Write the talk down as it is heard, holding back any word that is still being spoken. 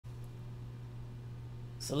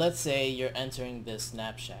So let's say you're entering this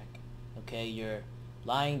snap shack. Okay, you're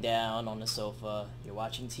lying down on the sofa, you're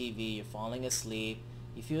watching TV, you're falling asleep,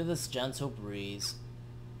 you feel this gentle breeze,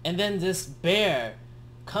 and then this bear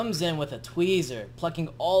comes in with a tweezer, plucking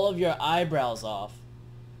all of your eyebrows off.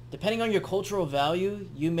 Depending on your cultural value,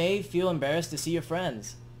 you may feel embarrassed to see your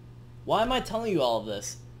friends. Why am I telling you all of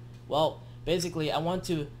this? Well, basically, I want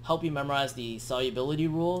to help you memorize the solubility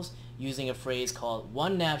rules using a phrase called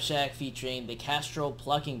one knapsack featuring the Castro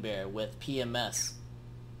plucking bear with PMS.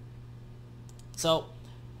 So,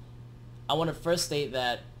 I want to first state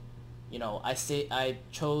that, I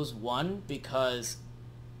chose 1 because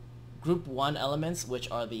group 1 elements, which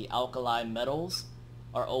are the alkali metals,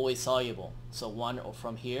 are always soluble. So 1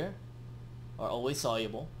 from here are always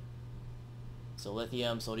soluble. So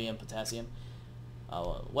lithium, sodium, potassium.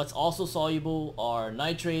 What's also soluble are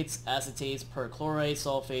nitrates, acetates, perchlorate,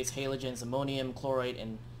 sulfates, halogens, ammonium, chloride,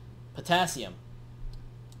 and potassium.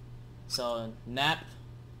 So NAP,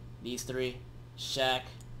 these 3, shack,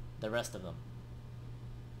 the rest of them.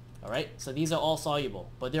 Alright, so these are all soluble,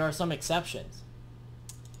 but there are some exceptions.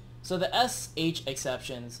 So the SH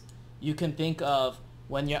exceptions, you can think of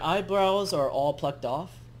when your eyebrows are all plucked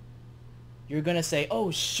off, you're going to say,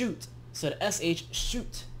 oh shoot. So the SH,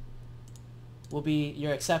 shoot, will be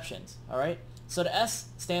your exceptions. Alright, so the S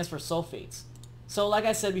stands for sulfates. So like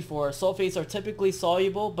I said before, sulfates are typically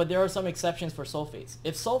soluble, but there are some exceptions for sulfates.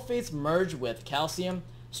 If sulfates merge with calcium,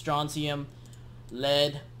 strontium,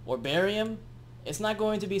 lead, or barium, it's not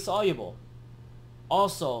going to be soluble.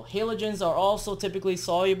 Also, halogens are also typically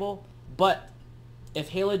soluble, but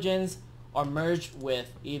if halogens are merged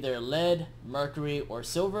with either lead, mercury, or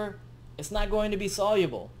silver, it's not going to be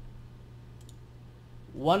soluble.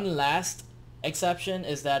 One last exception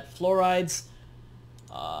is that fluorides,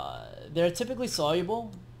 they're typically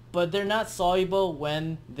soluble, but they're not soluble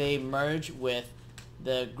when they merge with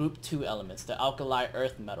the group 2 elements, the alkali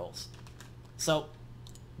earth metals. So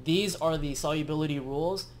these are the solubility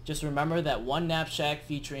rules. Just remember that one knapsack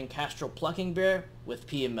featuring Castro plucking bear with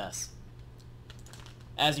PMS.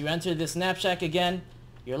 As you enter this knapsack again,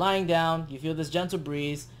 you're lying down, you feel this gentle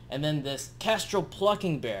breeze, and then this Castro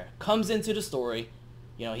plucking bear comes into the story.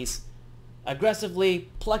 He's aggressively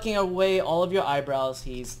plucking away all of your eyebrows.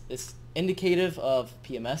 It's indicative of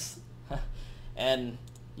PMS. And,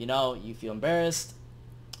 you feel embarrassed.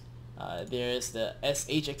 There's the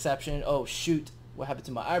SH exception. Oh, shoot. What happened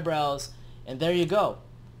to my eyebrows? And there you go.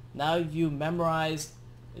 Now you memorized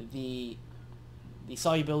the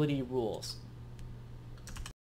solubility rules.